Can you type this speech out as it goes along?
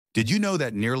Did you know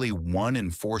that nearly 1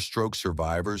 in 4 stroke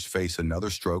survivors face another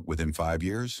stroke within 5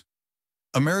 years?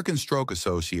 American Stroke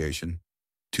Association,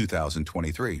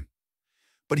 2023.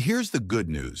 But here's the good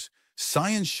news.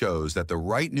 Science shows that the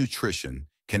right nutrition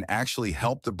can actually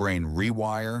help the brain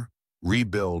rewire,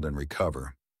 rebuild, and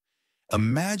recover.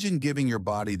 Imagine giving your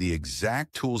body the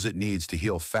exact tools it needs to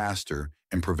heal faster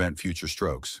and prevent future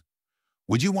strokes.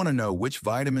 Would you want to know which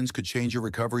vitamins could change your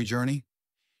recovery journey?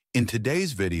 In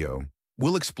today's video,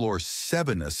 we'll explore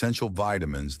 7 essential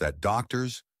vitamins that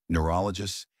doctors,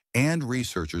 neurologists, and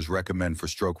researchers recommend for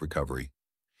stroke recovery.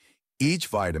 Each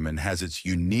vitamin has its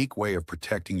unique way of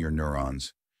protecting your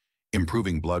neurons,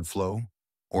 improving blood flow,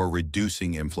 or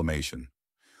reducing inflammation.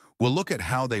 We'll look at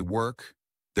how they work,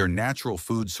 their natural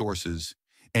food sources,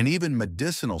 and even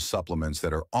medicinal supplements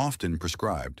that are often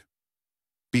prescribed.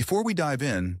 Before we dive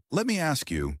in, let me ask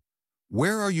you,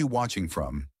 where are you watching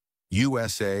from?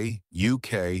 USA,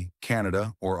 UK,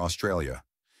 Canada, or Australia?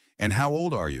 And how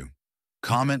old are you?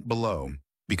 Comment below,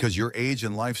 because your age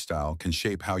and lifestyle can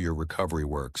shape how your recovery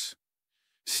works.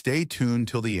 Stay tuned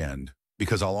till the end,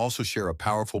 because I'll also share a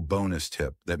powerful bonus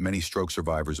tip that many stroke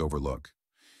survivors overlook.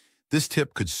 This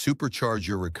tip could supercharge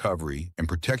your recovery and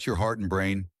protect your heart and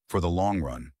brain for the long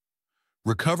run.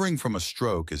 Recovering from a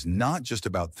stroke is not just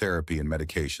about therapy and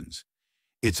medications.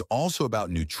 It's also about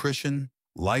nutrition,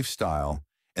 lifestyle,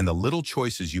 and the little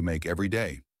choices you make every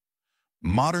day.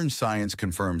 Modern science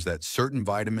confirms that certain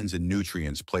vitamins and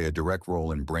nutrients play a direct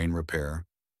role in brain repair,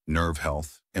 nerve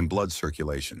health, and blood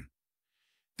circulation.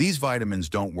 These vitamins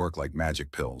don't work like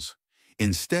magic pills.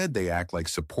 Instead, they act like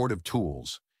supportive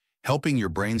tools, helping your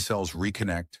brain cells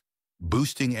reconnect,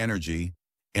 boosting energy,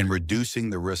 and reducing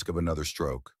the risk of another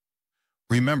stroke.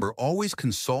 Remember, always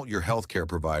consult your healthcare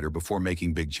provider before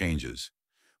making big changes.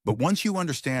 But once you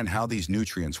understand how these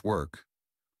nutrients work,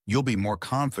 you'll be more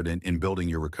confident in building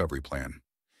your recovery plan.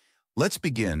 Let's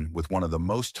begin with one of the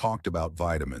most talked about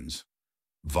vitamins,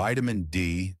 vitamin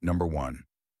D, number 1.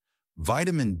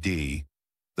 Vitamin D,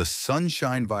 the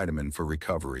sunshine vitamin for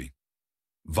recovery.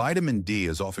 Vitamin D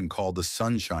is often called the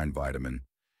sunshine vitamin,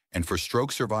 and for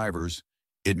stroke survivors,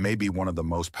 it may be one of the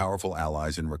most powerful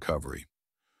allies in recovery.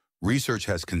 Research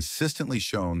has consistently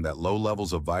shown that low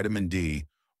levels of vitamin D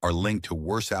are linked to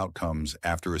worse outcomes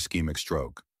after ischemic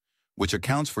stroke, which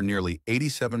accounts for nearly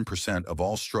 87% of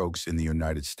all strokes in the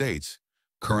United States,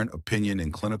 current opinion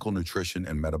in clinical nutrition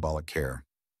and metabolic care.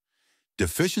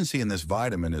 Deficiency in this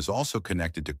vitamin is also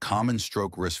connected to common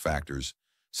stroke risk factors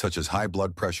such as high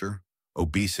blood pressure,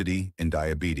 obesity, and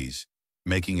diabetes,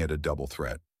 making it a double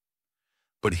threat.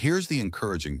 But here's the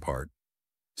encouraging part.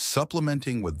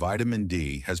 Supplementing with vitamin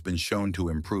D has been shown to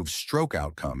improve stroke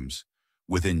outcomes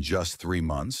within just 3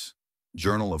 months,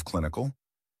 Journal of Clinical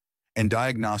and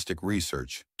Diagnostic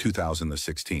Research,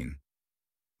 2016.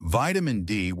 Vitamin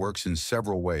D works in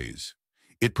several ways.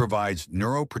 It provides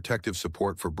neuroprotective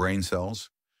support for brain cells,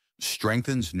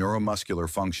 strengthens neuromuscular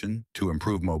function to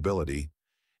improve mobility,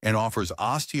 and offers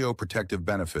osteoprotective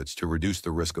benefits to reduce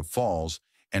the risk of falls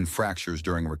and fractures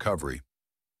during recovery.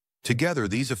 Together,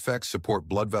 these effects support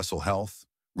blood vessel health,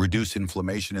 reduce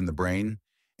inflammation in the brain,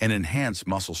 and enhance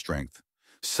muscle strength,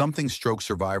 something stroke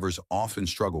survivors often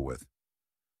struggle with.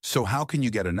 So how can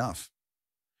you get enough?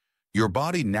 Your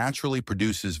body naturally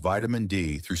produces vitamin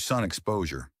D through sun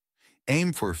exposure.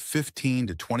 Aim for 15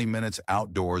 to 20 minutes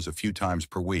outdoors a few times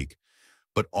per week,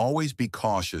 but always be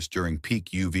cautious during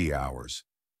peak UV hours,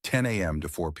 10 a.m. to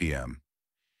 4 p.m.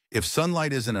 If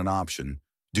sunlight isn't an option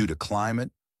due to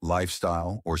climate,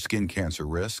 lifestyle, or skin cancer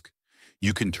risk,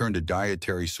 you can turn to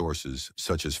dietary sources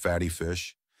such as fatty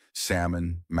fish,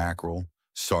 salmon, mackerel,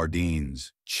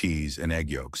 sardines, cheese, and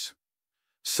egg yolks.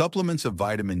 Supplements of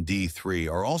vitamin D3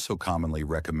 are also commonly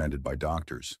recommended by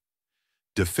doctors.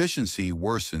 Deficiency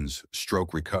worsens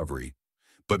stroke recovery,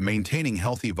 but maintaining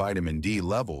healthy vitamin D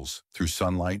levels through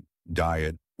sunlight,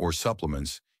 diet, or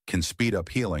supplements can speed up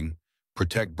healing,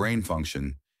 protect brain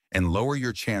function, and lower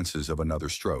your chances of another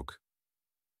stroke.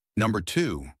 Number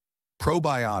 2,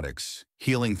 probiotics,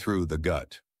 healing through the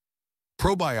gut.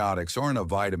 Probiotics aren't a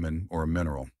vitamin or a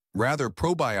mineral. Rather,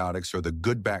 probiotics are the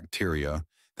good bacteria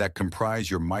that comprise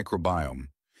your microbiome,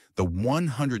 the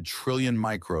 100 trillion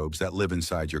microbes that live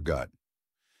inside your gut.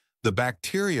 The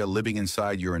bacteria living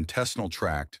inside your intestinal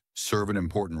tract serve an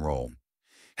important role.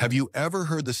 Have you ever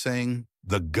heard the saying,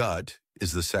 the gut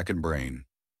is the second brain?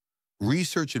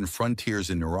 Research in Frontiers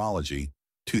in Neurology,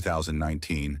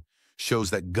 2019,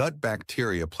 shows that gut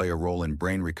bacteria play a role in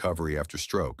brain recovery after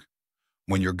stroke.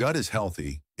 When your gut is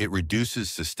healthy, it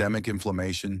reduces systemic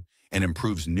inflammation and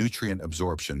improves nutrient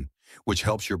absorption, which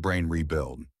helps your brain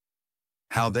rebuild.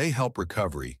 How they help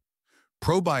recovery.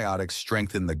 Probiotics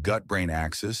strengthen the gut-brain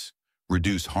axis,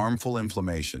 reduce harmful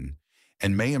inflammation,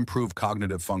 and may improve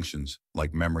cognitive functions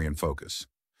like memory and focus.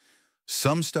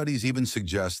 Some studies even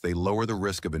suggest they lower the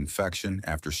risk of infection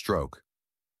after stroke.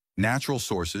 Natural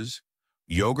sources: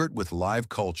 yogurt with live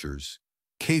cultures,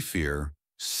 kefir,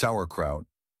 sauerkraut,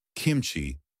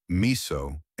 kimchi,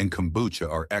 miso, and kombucha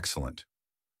are excellent.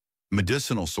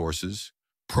 Medicinal sources: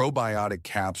 probiotic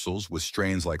capsules with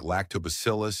strains like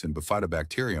lactobacillus and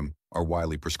bifidobacterium are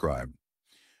widely prescribed.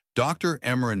 Dr.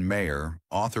 Emmerin Mayer,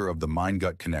 author of The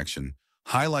Mind-Gut Connection,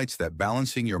 highlights that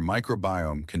balancing your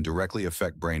microbiome can directly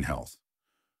affect brain health.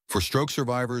 For stroke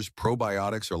survivors,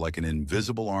 probiotics are like an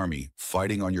invisible army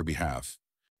fighting on your behalf.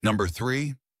 Number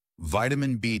 3,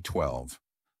 vitamin B12,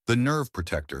 the nerve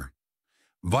protector.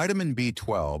 Vitamin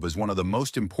B12 is one of the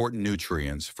most important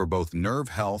nutrients for both nerve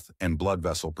health and blood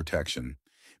vessel protection,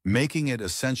 making it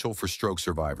essential for stroke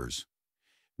survivors.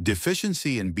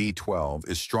 Deficiency in B12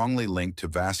 is strongly linked to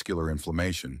vascular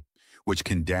inflammation, which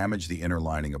can damage the inner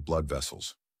lining of blood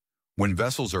vessels. When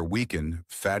vessels are weakened,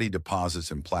 fatty deposits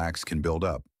and plaques can build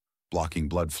up, blocking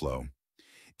blood flow.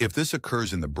 If this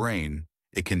occurs in the brain,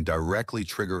 it can directly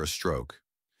trigger a stroke.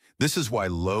 This is why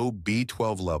low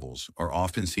B12 levels are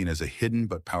often seen as a hidden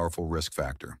but powerful risk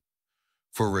factor.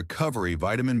 For recovery,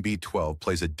 vitamin B12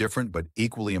 plays a different but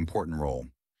equally important role.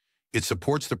 It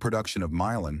supports the production of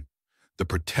myelin, the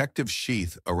protective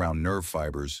sheath around nerve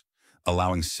fibers,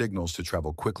 allowing signals to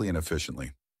travel quickly and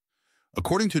efficiently.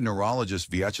 According to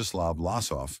neurologist Vyacheslav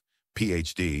Losov,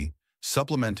 PhD,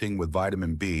 supplementing with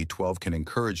vitamin B12 can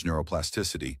encourage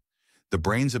neuroplasticity, the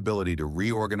brain's ability to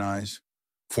reorganize,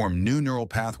 form new neural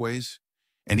pathways,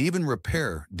 and even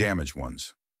repair damaged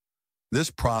ones.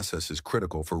 This process is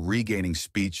critical for regaining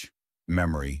speech,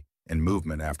 memory, and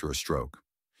movement after a stroke.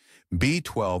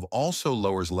 B12 also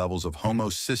lowers levels of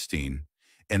homocysteine,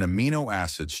 an amino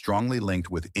acid strongly linked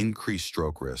with increased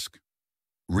stroke risk.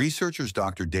 Researchers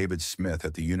Dr. David Smith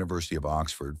at the University of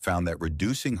Oxford found that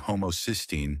reducing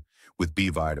homocysteine with B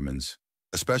vitamins,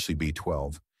 especially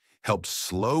B12, helped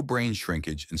slow brain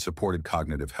shrinkage and supported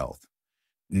cognitive health.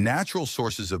 Natural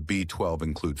sources of B12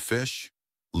 include fish,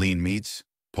 lean meats,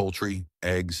 poultry,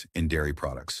 eggs, and dairy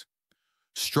products.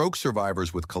 Stroke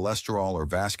survivors with cholesterol or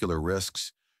vascular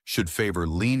risks should favor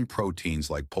lean proteins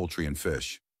like poultry and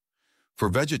fish. For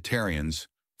vegetarians,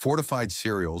 fortified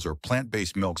cereals or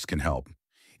plant-based milks can help.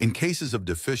 In cases of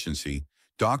deficiency,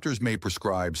 doctors may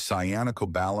prescribe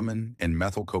cyanocobalamin and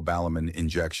methylcobalamin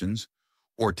injections,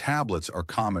 or tablets are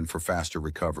common for faster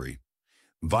recovery.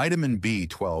 Vitamin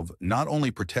B12 not only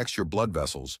protects your blood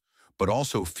vessels, but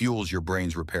also fuels your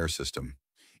brain's repair system.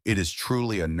 It is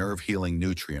truly a nerve-healing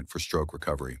nutrient for stroke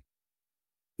recovery.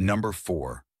 Number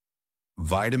 4,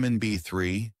 vitamin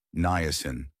B3,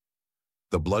 niacin,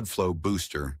 the blood flow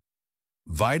booster.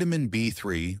 Vitamin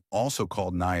B3, also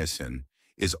called niacin,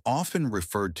 is often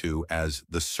referred to as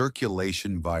the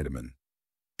circulation vitamin.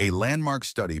 A landmark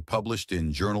study published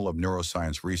in Journal of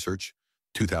Neuroscience Research,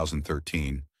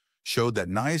 2013, showed that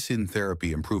niacin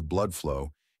therapy improved blood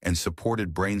flow and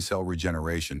supported brain cell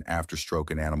regeneration after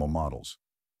stroke in animal models.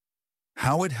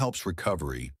 How it helps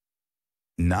recovery: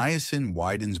 niacin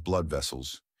widens blood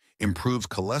vessels, improves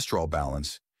cholesterol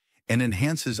balance, and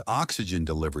enhances oxygen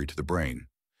delivery to the brain.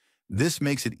 This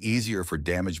makes it easier for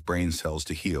damaged brain cells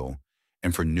to heal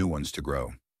and for new ones to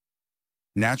grow.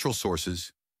 Natural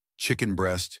sources: chicken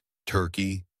breast,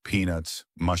 turkey, peanuts,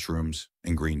 mushrooms,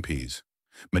 and green peas.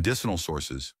 Medicinal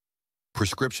sources: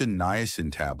 prescription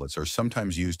niacin tablets are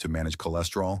sometimes used to manage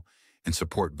cholesterol and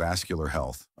support vascular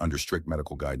health under strict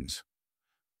medical guidance.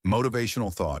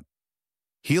 Motivational thought: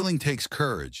 healing takes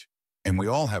courage, and we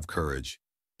all have courage,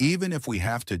 even if we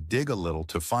have to dig a little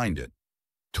to find it.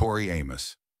 Tori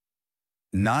Amos.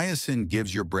 Niacin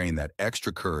gives your brain that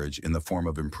extra courage in the form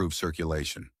of improved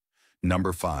circulation.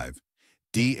 Number 5,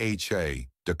 DHA,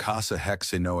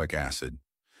 docosahexaenoic acid,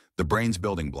 the brain's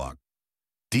building block.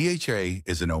 DHA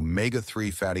is an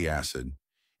omega-3 fatty acid,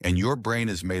 and your brain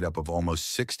is made up of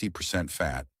almost 60%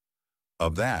 fat.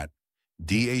 Of that,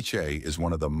 DHA is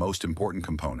one of the most important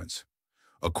components.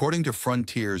 According to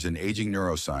Frontiers in Aging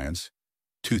Neuroscience,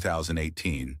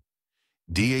 2018,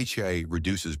 DHA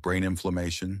reduces brain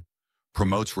inflammation,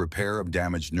 promotes repair of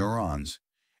damaged neurons,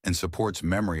 and supports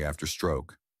memory after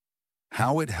stroke.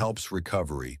 How it helps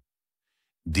recovery: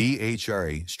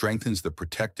 DHA strengthens the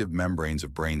protective membranes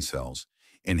of brain cells,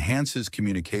 enhances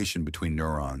communication between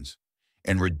neurons,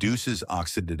 and reduces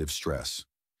oxidative stress.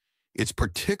 It's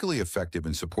particularly effective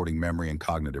in supporting memory and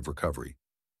cognitive recovery.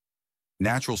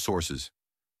 Natural sources: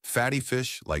 fatty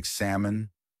fish like salmon,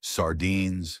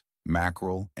 sardines,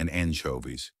 mackerel, and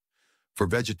anchovies. For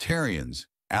vegetarians,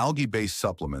 algae-based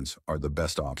supplements are the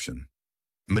best option.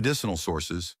 Medicinal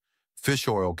sources, fish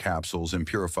oil capsules, and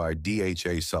purified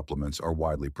DHA supplements are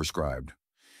widely prescribed.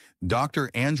 Dr.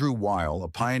 Andrew Weil, a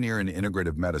pioneer in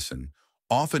integrative medicine,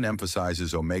 often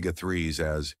emphasizes omega-3s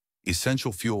as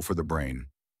essential fuel for the brain.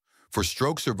 For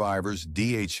stroke survivors,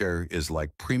 DHA is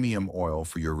like premium oil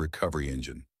for your recovery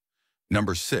engine.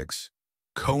 Number 6.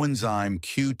 Coenzyme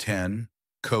Q10,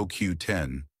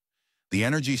 CoQ10, the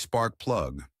energy spark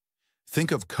plug.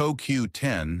 Think of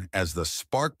CoQ10 as the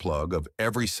spark plug of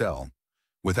every cell.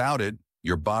 Without it,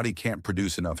 your body can't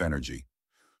produce enough energy.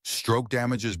 Stroke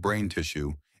damages brain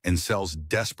tissue, and cells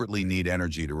desperately need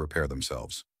energy to repair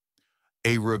themselves.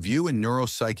 A review in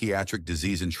Neuropsychiatric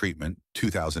Disease and Treatment,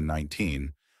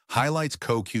 2019, highlights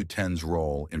CoQ10's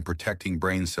role in protecting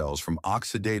brain cells from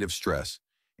oxidative stress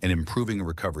and improving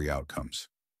recovery outcomes.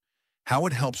 How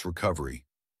it helps recovery: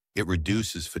 it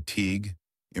reduces fatigue,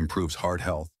 improves heart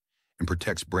health, and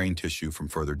protects brain tissue from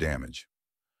further damage.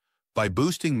 By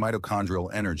boosting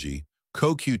mitochondrial energy,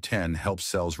 CoQ10 helps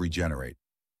cells regenerate.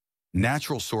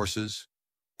 Natural sources: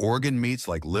 organ meats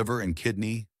like liver and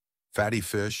kidney, fatty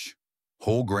fish,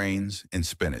 whole grains, and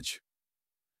spinach.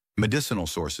 Medicinal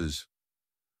sources: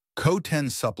 CoQ10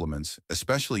 supplements,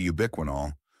 especially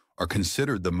ubiquinol, are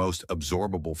considered the most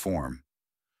absorbable form.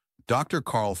 Dr.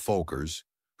 Carl Folkers,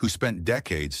 who spent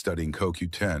decades studying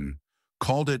CoQ10,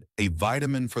 called it a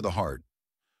vitamin for the heart.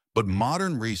 But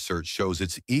modern research shows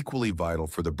it's equally vital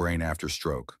for the brain after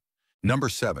stroke. Number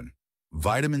 7.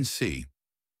 Vitamin C,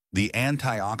 the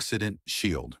antioxidant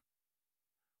shield.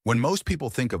 When most people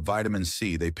think of vitamin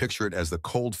C, they picture it as the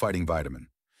cold-fighting vitamin.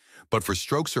 But for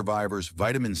stroke survivors,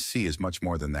 vitamin C is much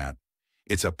more than that.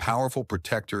 It's a powerful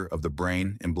protector of the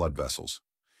brain and blood vessels.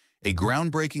 A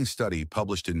groundbreaking study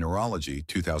published in Neurology,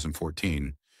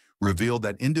 2014, revealed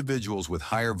that individuals with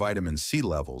higher vitamin C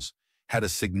levels had a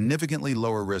significantly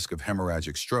lower risk of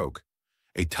hemorrhagic stroke,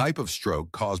 a type of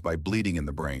stroke caused by bleeding in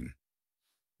the brain.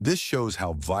 This shows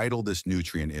how vital this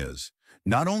nutrient is,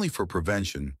 not only for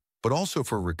prevention, but also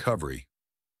for recovery.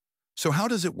 So how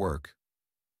does it work?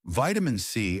 Vitamin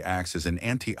C acts as an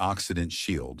antioxidant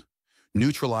shield,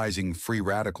 neutralizing free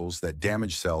radicals that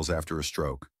damage cells after a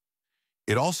stroke.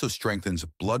 It also strengthens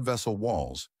blood vessel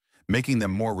walls, making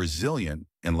them more resilient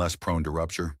and less prone to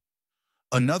rupture.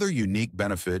 Another unique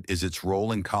benefit is its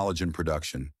role in collagen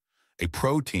production, a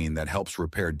protein that helps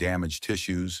repair damaged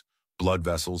tissues, blood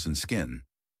vessels, and skin.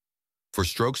 For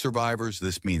stroke survivors,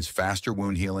 this means faster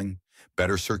wound healing,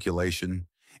 better circulation,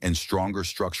 and stronger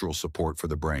structural support for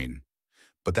the brain.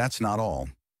 But that's not all.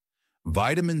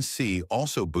 Vitamin C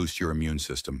also boosts your immune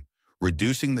system,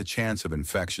 reducing the chance of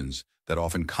infections that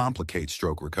often complicate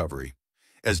stroke recovery.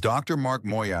 As Dr. Mark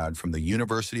Moyad from the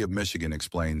University of Michigan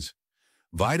explains,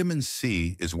 vitamin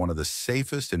C is one of the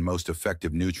safest and most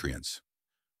effective nutrients.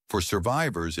 For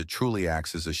survivors, it truly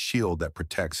acts as a shield that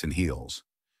protects and heals.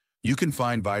 You can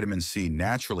find vitamin C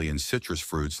naturally in citrus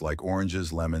fruits like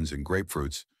oranges, lemons, and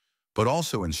grapefruits, but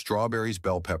also in strawberries,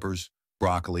 bell peppers,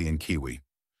 broccoli, and kiwi.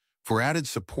 For added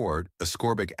support,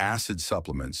 ascorbic acid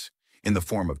supplements, in the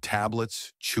form of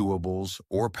tablets, chewables,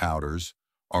 or powders,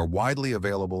 are widely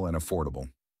available and affordable.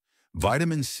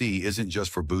 Vitamin C isn't just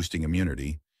for boosting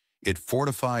immunity. It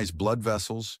fortifies blood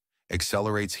vessels,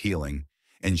 accelerates healing,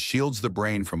 and shields the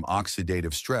brain from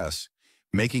oxidative stress,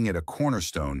 making it a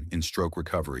cornerstone in stroke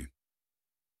recovery.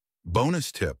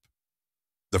 Bonus tip: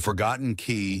 the forgotten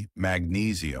key,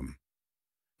 magnesium.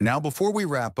 Now, before we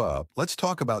wrap up, let's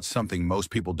talk about something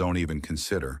most people don't even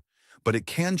consider, but it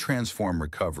can transform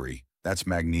recovery. That's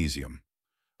magnesium.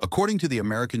 According to the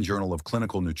American Journal of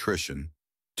Clinical Nutrition,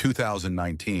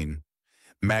 2019,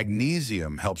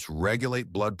 magnesium helps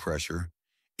regulate blood pressure,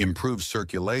 improves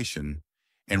circulation,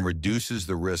 and reduces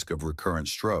the risk of recurrent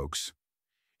strokes.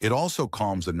 It also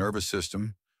calms the nervous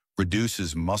system,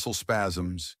 reduces muscle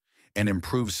spasms, and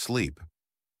improves sleep,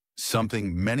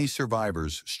 something many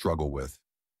survivors struggle with.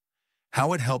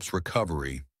 How it helps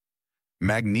recovery: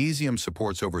 magnesium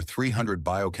supports over 300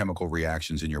 biochemical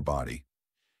reactions in your body.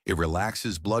 It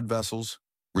relaxes blood vessels,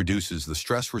 reduces the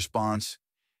stress response,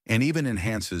 and even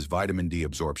enhances vitamin D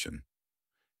absorption.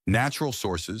 Natural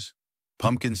sources: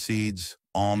 pumpkin seeds,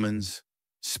 almonds,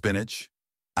 spinach,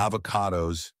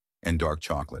 avocados, and dark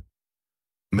chocolate.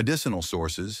 Medicinal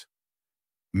sources: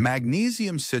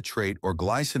 magnesium citrate or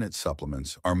glycinate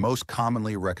supplements are most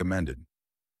commonly recommended.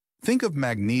 Think of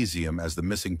magnesium as the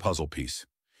missing puzzle piece.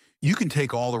 You can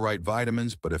take all the right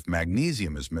vitamins, but if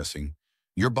magnesium is missing,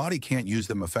 your body can't use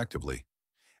them effectively.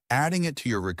 Adding it to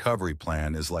your recovery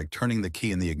plan is like turning the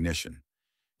key in the ignition.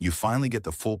 You finally get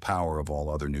the full power of all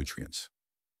other nutrients.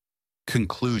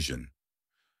 Conclusion: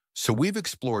 So we've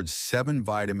explored 7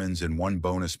 vitamins and 1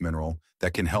 bonus mineral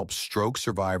that can help stroke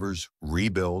survivors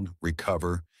rebuild,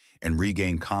 recover, and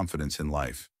regain confidence in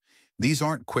life. These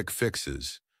aren't quick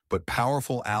fixes, but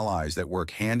powerful allies that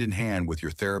work hand in hand with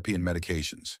your therapy and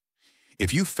medications.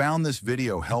 If you found this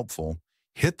video helpful,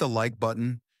 hit the like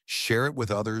button, share it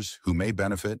with others who may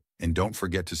benefit, and don't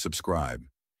forget to subscribe.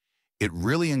 It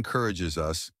really encourages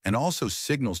us and also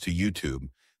signals to YouTube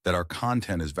that our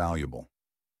content is valuable.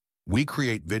 We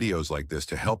create videos like this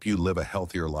to help you live a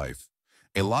healthier life.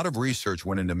 A lot of research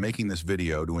went into making this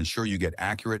video to ensure you get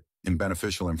accurate and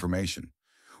beneficial information.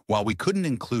 While we couldn't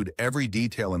include every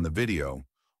detail in the video,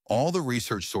 all the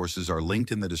research sources are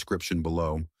linked in the description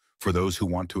below for those who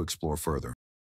want to explore further.